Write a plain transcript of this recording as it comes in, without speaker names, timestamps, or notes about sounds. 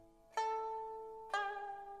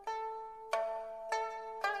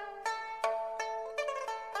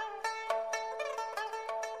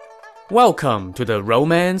Welcome to the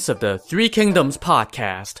Romance of the Three Kingdoms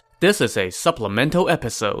podcast. This is a supplemental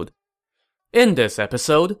episode. In this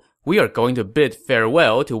episode, we are going to bid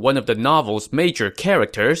farewell to one of the novel's major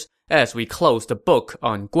characters as we close the book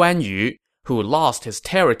on Guan Yu, who lost his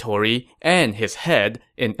territory and his head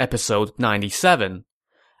in episode 97.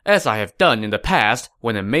 As I have done in the past,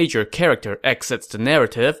 when a major character exits the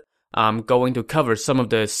narrative, I'm going to cover some of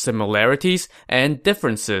the similarities and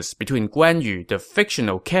differences between Guan Yu, the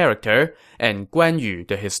fictional character, and Guan Yu,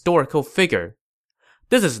 the historical figure.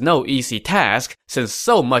 This is no easy task since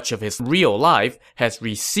so much of his real life has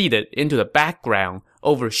receded into the background,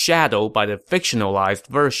 overshadowed by the fictionalized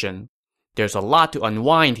version. There's a lot to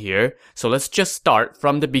unwind here, so let's just start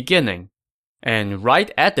from the beginning. And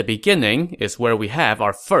right at the beginning is where we have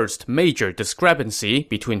our first major discrepancy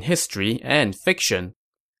between history and fiction.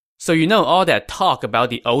 So you know all that talk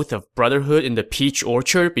about the oath of brotherhood in the peach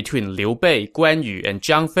orchard between Liu Bei, Guan Yu, and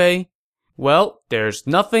Zhang Fei? Well, there's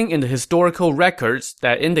nothing in the historical records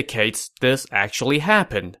that indicates this actually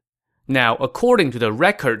happened. Now, according to the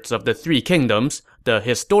records of the Three Kingdoms, the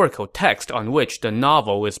historical text on which the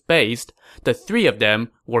novel is based, the three of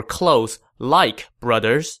them were close like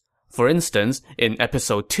brothers. For instance, in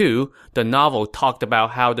episode 2, the novel talked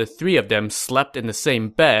about how the three of them slept in the same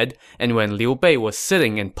bed, and when Liu Bei was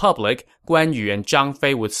sitting in public, Guan Yu and Zhang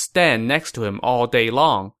Fei would stand next to him all day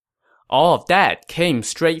long. All of that came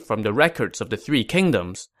straight from the records of the Three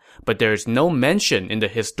Kingdoms, but there's no mention in the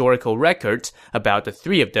historical records about the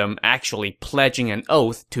three of them actually pledging an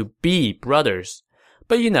oath to be brothers.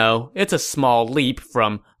 But you know, it's a small leap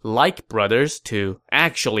from like brothers to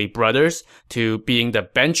actually brothers to being the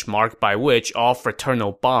benchmark by which all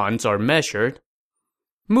fraternal bonds are measured.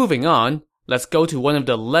 Moving on, let's go to one of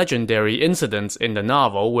the legendary incidents in the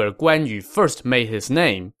novel where Guan Yu first made his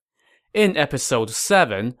name. In episode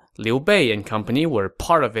 7, Liu Bei and company were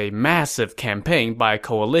part of a massive campaign by a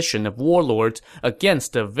coalition of warlords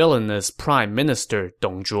against the villainous prime minister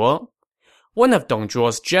Dong Zhuo. One of Dong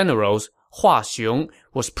Zhuo's generals, Hua Xiong,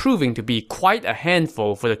 was proving to be quite a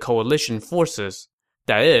handful for the coalition forces.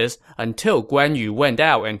 That is, until Guan Yu went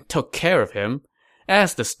out and took care of him.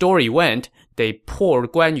 As the story went, they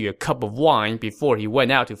poured Guan Yu a cup of wine before he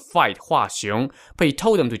went out to fight Hua Xiong, but he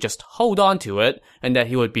told him to just hold on to it and that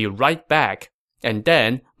he would be right back. And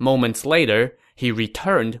then, moments later, he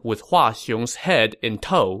returned with Hua Xiong's head in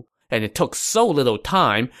tow, and it took so little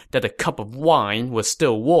time that the cup of wine was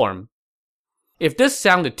still warm. If this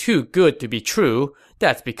sounded too good to be true,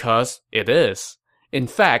 that's because it is. In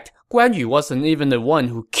fact, Guan Yu wasn't even the one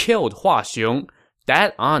who killed Hua Xiong.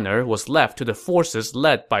 That honor was left to the forces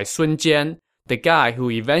led by Sun Jian, the guy who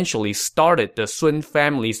eventually started the Sun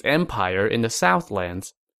family's empire in the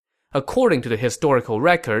Southlands. According to the historical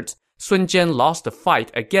records, Sun Jian lost the fight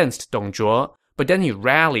against Dong Zhuo, but then he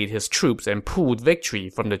rallied his troops and pulled victory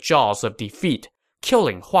from the jaws of defeat,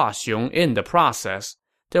 killing Hua Xiong in the process.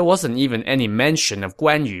 There wasn't even any mention of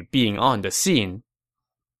Guan Yu being on the scene.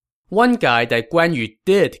 One guy that Guan Yu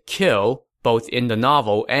did kill, both in the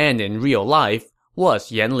novel and in real life, was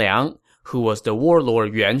Yan Liang, who was the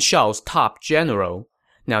warlord Yuan Shao's top general.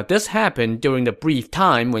 Now this happened during the brief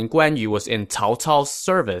time when Guan Yu was in Cao Cao's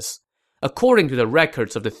service. According to the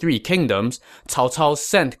records of the Three Kingdoms, Cao Cao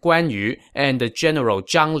sent Guan Yu and the general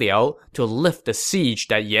Zhang Liao to lift the siege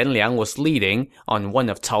that Yan Liang was leading on one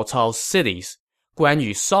of Cao Cao's cities. Guan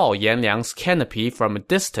Yu saw Yan Liang's canopy from a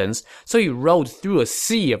distance, so he rode through a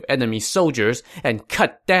sea of enemy soldiers and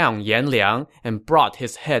cut down Yan Liang and brought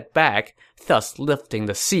his head back, thus lifting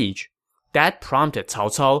the siege. That prompted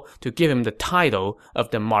Cao Cao to give him the title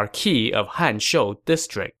of the Marquis of Hanshou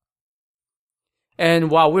District.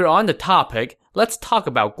 And while we're on the topic, let's talk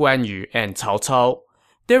about Guan Yu and Cao Cao.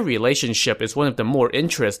 Their relationship is one of the more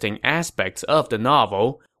interesting aspects of the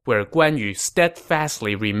novel, where Guan Yu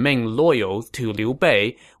steadfastly remained loyal to Liu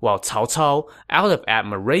Bei, while Cao Cao, out of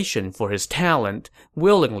admiration for his talent,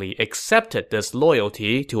 willingly accepted this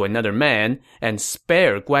loyalty to another man and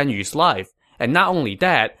spared Guan Yu's life. And not only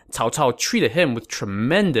that, Cao Cao treated him with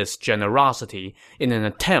tremendous generosity in an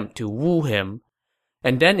attempt to woo him.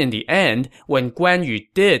 And then in the end, when Guan Yu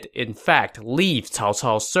did in fact leave Cao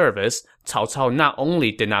Cao's service, Cao Cao not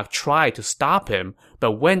only did not try to stop him,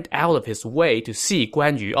 but went out of his way to see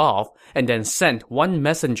Guan Yu off, and then sent one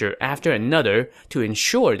messenger after another to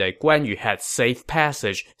ensure that Guan Yu had safe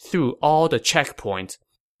passage through all the checkpoints.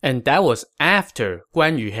 And that was after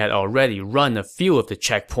Guan Yu had already run a few of the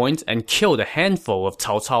checkpoints and killed a handful of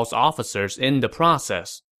Cao Cao's officers in the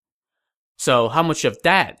process. So how much of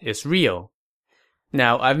that is real?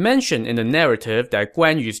 Now, I've mentioned in the narrative that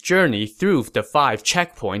Guan Yu's journey through the 5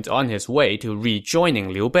 checkpoints on his way to rejoining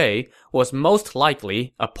Liu Bei was most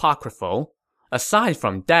likely apocryphal. Aside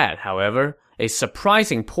from that, however, a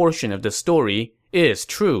surprising portion of the story is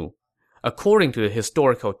true. According to the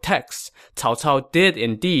historical texts, Cao Cao did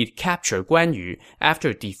indeed capture Guan Yu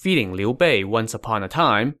after defeating Liu Bei once upon a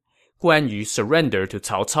time. Guan Yu surrendered to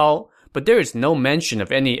Cao Cao, but there is no mention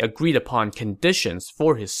of any agreed-upon conditions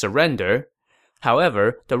for his surrender.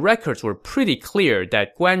 However, the records were pretty clear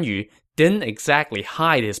that Guan Yu didn't exactly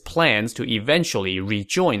hide his plans to eventually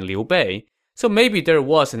rejoin Liu Bei, so maybe there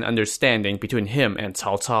was an understanding between him and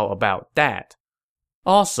Cao Cao about that.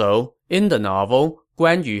 Also, in the novel,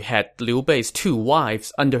 Guan Yu had Liu Bei's 2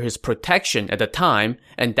 wives under his protection at the time,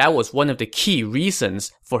 and that was one of the key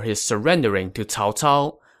reasons for his surrendering to Cao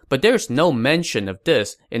Cao. But there's no mention of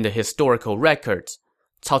this in the historical records.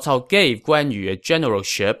 Cao Cao gave Guan Yu a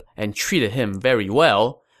generalship and treated him very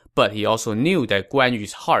well, but he also knew that Guan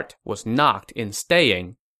Yu's heart was not in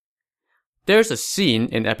staying. There's a scene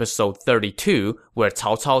in episode 32 where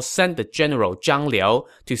Cao Cao sent the general Zhang Liao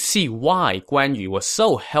to see why Guan Yu was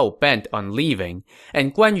so hell-bent on leaving,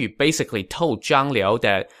 and Guan Yu basically told Zhang Liao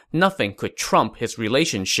that nothing could trump his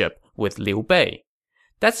relationship with Liu Bei.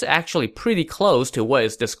 That's actually pretty close to what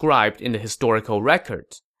is described in the historical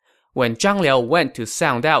records. When Zhang Liao went to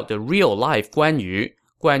sound out the real-life Guan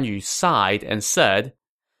Yu sighed and said,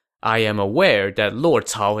 "I am aware that Lord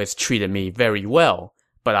Cao has treated me very well,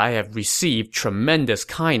 but I have received tremendous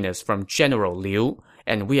kindness from General Liu,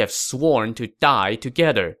 and we have sworn to die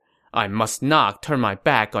together. I must not turn my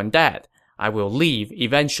back on that. I will leave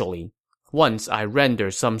eventually. Once I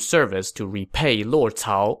render some service to repay Lord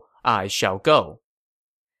Cao, I shall go."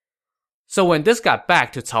 So when this got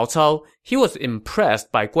back to Cao Cao, he was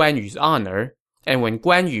impressed by Guan Yu's honor, and when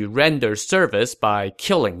Guan Yu rendered service by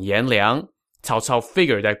killing Yan Liang, Cao Cao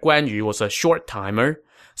figured that Guan Yu was a short-timer,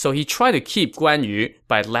 so he tried to keep Guan Yu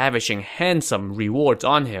by lavishing handsome rewards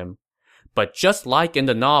on him. But just like in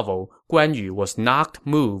the novel, Guan Yu was not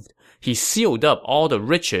moved. He sealed up all the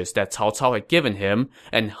riches that Cao Cao had given him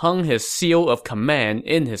and hung his seal of command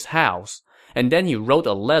in his house, and then he wrote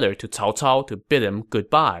a letter to Cao Cao to bid him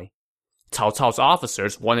goodbye. Cao Cao's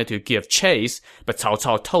officers wanted to give chase, but Cao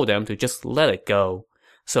Cao told them to just let it go.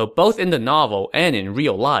 So both in the novel and in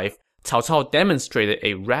real life, Cao Cao demonstrated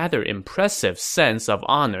a rather impressive sense of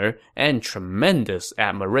honor and tremendous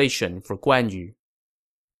admiration for Guan Yu.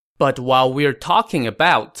 But while we're talking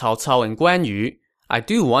about Cao Cao and Guan Yu, I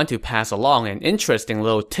do want to pass along an interesting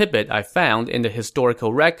little tidbit I found in the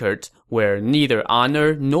historical records where neither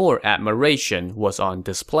honor nor admiration was on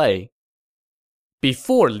display.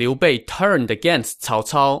 Before Liu Bei turned against Cao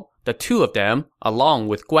Cao, the 2 of them, along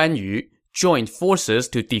with Guan Yu, joined forces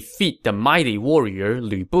to defeat the mighty warrior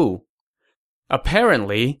Lu Bu.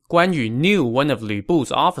 Apparently, Guan Yu knew one of Lu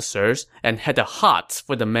Bu's officers and had the hots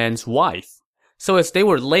for the man's wife. So as they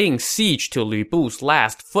were laying siege to Lu Bu's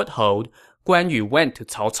last foothold, Guan Yu went to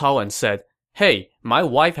Cao Cao and said, "Hey, my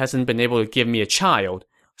wife hasn't been able to give me a child,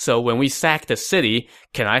 so when we sack the city,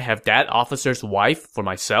 can I have that officer's wife for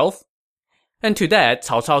myself?" And to that,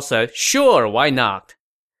 Cao Cao said, "Sure, why not?"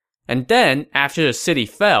 And then, after the city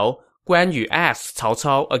fell, Guan Yu asked Cao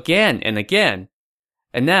Cao again and again.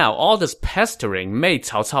 And now all this pestering made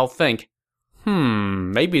Cao Cao think,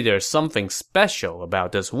 maybe there's something special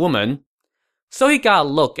about this woman. So he got a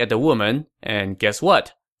look at the woman, and guess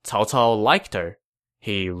what? Cao Cao liked her.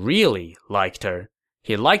 He really liked her.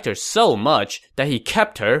 He liked her so much that he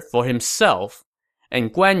kept her for himself.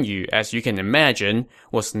 And Guan Yu, as you can imagine,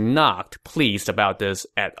 was not pleased about this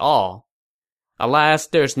at all. Alas,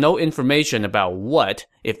 there's no information about what,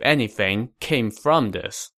 if anything, came from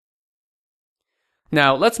this.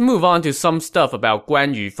 Now, let's move on to some stuff about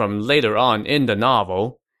Guan Yu from later on in the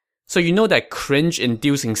novel. So you know that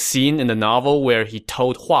cringe-inducing scene in the novel where he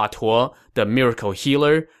told Hua Tuo, the miracle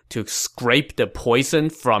healer, to scrape the poison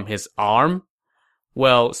from his arm?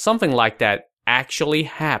 Well, something like that actually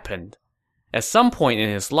happened. At some point in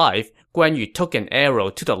his life, Guan Yu took an arrow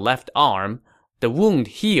to the left arm. The wound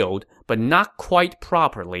healed, but not quite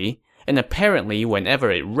properly, and apparently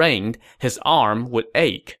whenever it rained, his arm would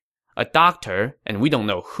ache. A doctor, and we don't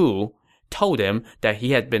know who, told him that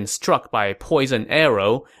he had been struck by a poison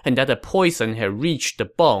arrow and that the poison had reached the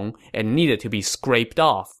bone and needed to be scraped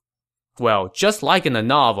off. Well, just like in the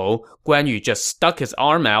novel, Guan Yu just stuck his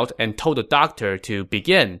arm out and told the doctor to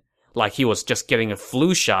begin, like he was just getting a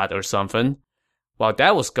flu shot or something. While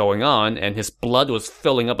that was going on and his blood was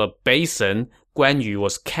filling up a basin, Guan Yu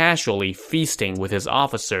was casually feasting with his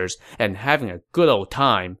officers and having a good old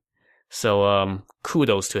time. So,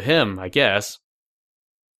 kudos to him, I guess.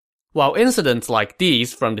 While incidents like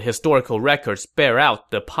these from the historical records bear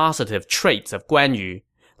out the positive traits of Guan Yu,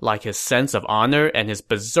 like his sense of honor and his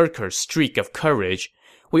berserker streak of courage,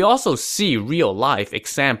 we also see real-life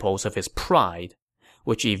examples of his pride,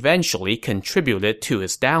 which eventually contributed to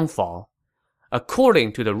his downfall.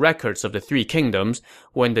 According to the records of the Three Kingdoms,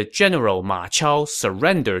 when the general Ma Chao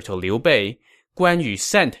surrendered to Liu Bei, Guan Yu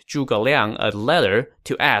sent Zhuge Liang a letter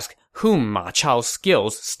to ask whom Ma Chao's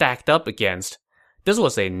skills stacked up against. This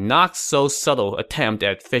was a not-so-subtle attempt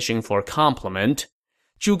at fishing for a compliment.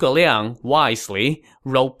 Zhuge Liang, wisely,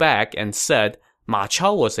 wrote back and said, Ma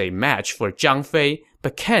Chao was a match for Zhang Fei,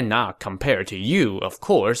 but cannot compare to you, of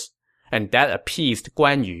course. And that appeased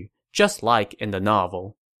Guan Yu, just like in the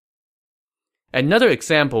novel. Another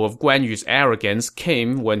example of Guan Yu's arrogance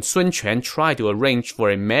came when Sun Quan tried to arrange for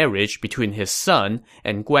a marriage between his son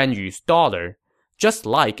and Guan Yu's daughter. Just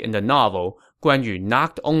like in the novel, Guan Yu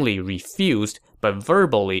not only refused, but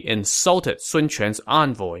verbally insulted Sun Quan's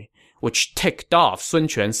envoy, which ticked off Sun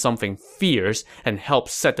Quan something fierce and helped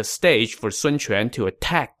set the stage for Sun Quan to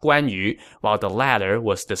attack Guan Yu while the latter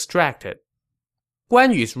was distracted.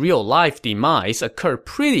 Guan Yu's real-life demise occurred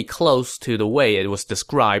pretty close to the way it was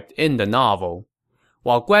described in the novel.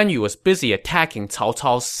 While Guan Yu was busy attacking Cao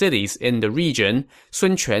Cao's cities in the region,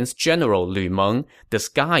 Sun Quan's general Lu Meng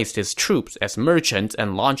disguised his troops as merchants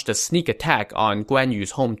and launched a sneak attack on Guan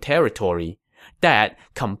Yu's home territory. That,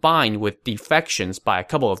 combined with defections by a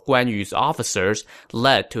couple of Guan Yu's officers,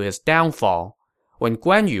 led to his downfall. When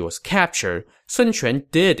Guan Yu was captured, Sun Quan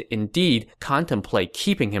did indeed contemplate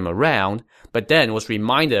keeping him around, but then was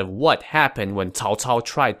reminded of what happened when Cao Cao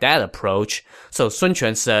tried that approach, so Sun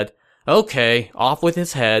Quan said, "Okay, off with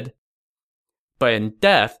his head." But in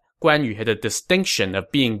death, Guan Yu had the distinction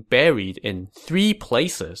of being buried in 3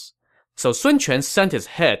 places. So Sun Quan sent his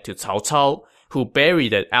head to Cao Cao, who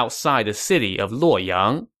buried it outside the city of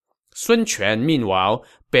Luoyang. Sun Quan, meanwhile,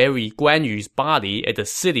 buried Guan Yu's body at the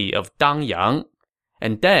city of Dangyang.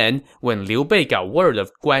 And then, when Liu Bei got word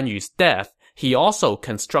of Guan Yu's death, he also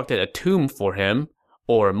constructed a tomb for him,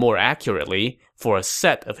 or more accurately, for a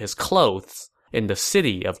set of his clothes, in the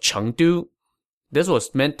city of Chengdu. This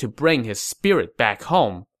was meant to bring his spirit back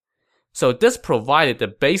home. So this provided the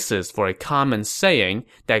basis for a common saying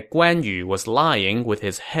that Guan Yu was lying with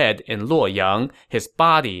his head in Luoyang, his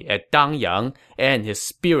body at Dangyang, and his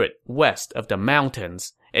spirit west of the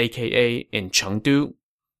mountains, aka in Chengdu.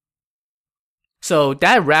 So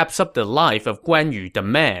that wraps up the life of Guan Yu the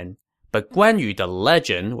man. But Guan Yu the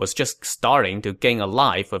legend was just starting to gain a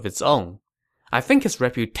life of its own. I think his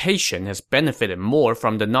reputation has benefited more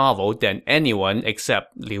from the novel than anyone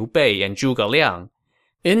except Liu Bei and Zhuge Liang.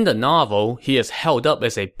 In the novel, he is held up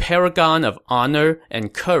as a paragon of honor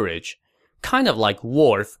and courage, kind of like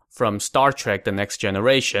Worf from Star Trek The Next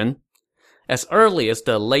Generation. As early as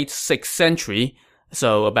the late 6th century,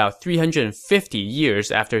 so about 350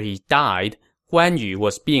 years after he died, Guan Yu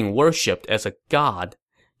was being worshipped as a god.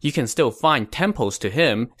 You can still find temples to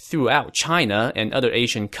him throughout China and other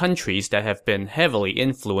Asian countries that have been heavily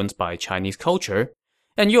influenced by Chinese culture.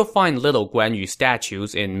 And you'll find little Guan Yu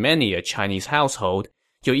statues in many a Chinese household.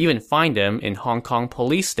 You'll even find them in Hong Kong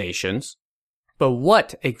police stations. But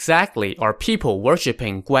what exactly are people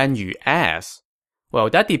worshipping Guan Yu as? Well,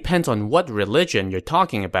 that depends on what religion you're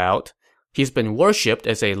talking about. He's been worshipped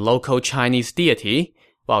as a local Chinese deity,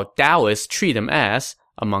 while Taoists treat him as,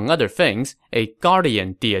 among other things, a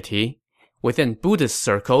guardian deity. Within Buddhist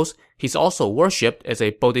circles, he's also worshipped as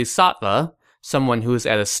a bodhisattva, someone who's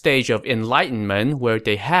at a stage of enlightenment where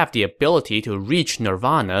they have the ability to reach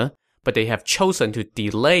nirvana, but they have chosen to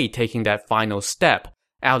delay taking that final step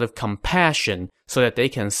out of compassion so that they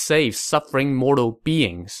can save suffering mortal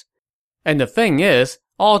beings. And the thing is,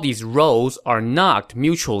 all these roles are not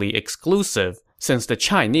mutually exclusive, since the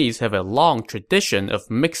Chinese have a long tradition of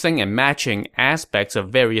mixing and matching aspects of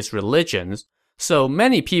various religions, so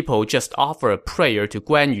many people just offer a prayer to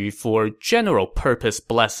Guan Yu for general purpose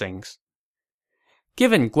blessings.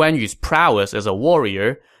 Given Guan Yu's prowess as a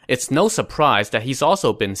warrior, it's no surprise that he's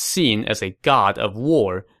also been seen as a god of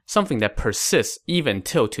war, something that persists even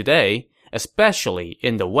till today, especially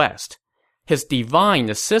in the West. His divine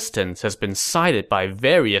assistance has been cited by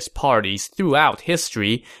various parties throughout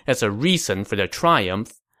history as a reason for their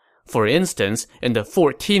triumph. For instance, in the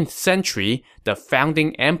 14th century, the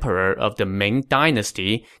founding emperor of the Ming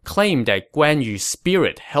dynasty claimed that Guan Yu's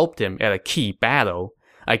spirit helped him at a key battle.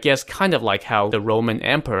 I guess kind of like how the Roman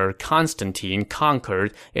Emperor Constantine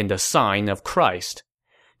conquered in the Sign of Christ.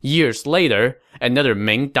 Years later, another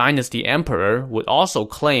Ming dynasty emperor would also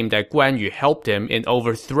claim that Guan Yu helped him in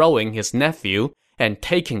overthrowing his nephew and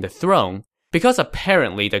taking the throne, because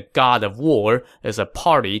apparently the god of war is a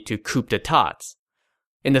party to coup d'etats.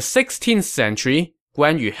 In the 16th century,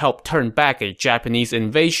 Guan Yu helped turn back a Japanese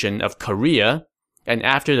invasion of Korea, and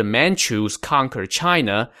after the Manchus conquered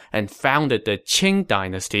China and founded the Qing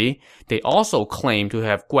dynasty, they also claimed to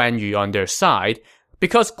have Guan Yu on their side,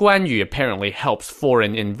 because Guan Yu apparently helps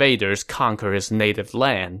foreign invaders conquer his native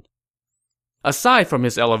land. Aside from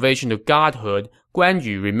his elevation to godhood, Guan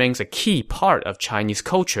Yu remains a key part of Chinese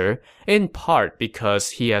culture, in part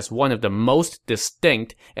because he has one of the most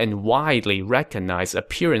distinct and widely recognized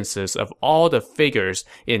appearances of all the figures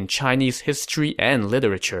in Chinese history and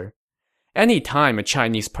literature. Anytime a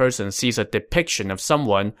Chinese person sees a depiction of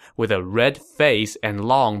someone with a red face and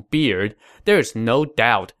long beard, there is no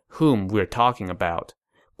doubt whom we're talking about.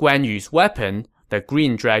 Guan Yu's weapon, the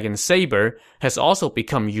green dragon saber, has also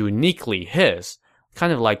become uniquely his,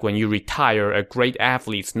 kind of like when you retire a great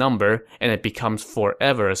athlete's number and it becomes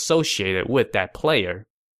forever associated with that player.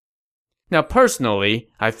 Now personally,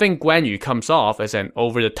 I think Guan Yu comes off as an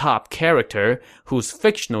over-the-top character whose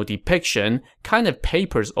fictional depiction kind of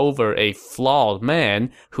papers over a flawed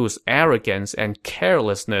man whose arrogance and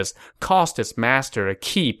carelessness cost his master a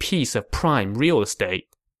key piece of prime real estate.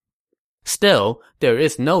 Still, there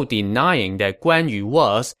is no denying that Guan Yu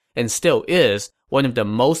was, and still is, one of the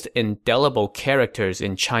most indelible characters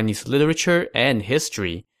in Chinese literature and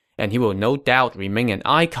history, and he will no doubt remain an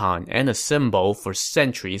icon and a symbol for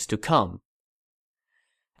centuries to come.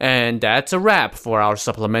 And that's a wrap for our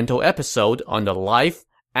supplemental episode on the life,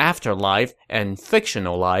 afterlife, and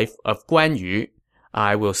fictional life of Guan Yu.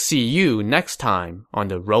 I will see you next time on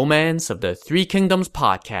the Romance of the Three Kingdoms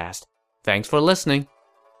podcast. Thanks for listening.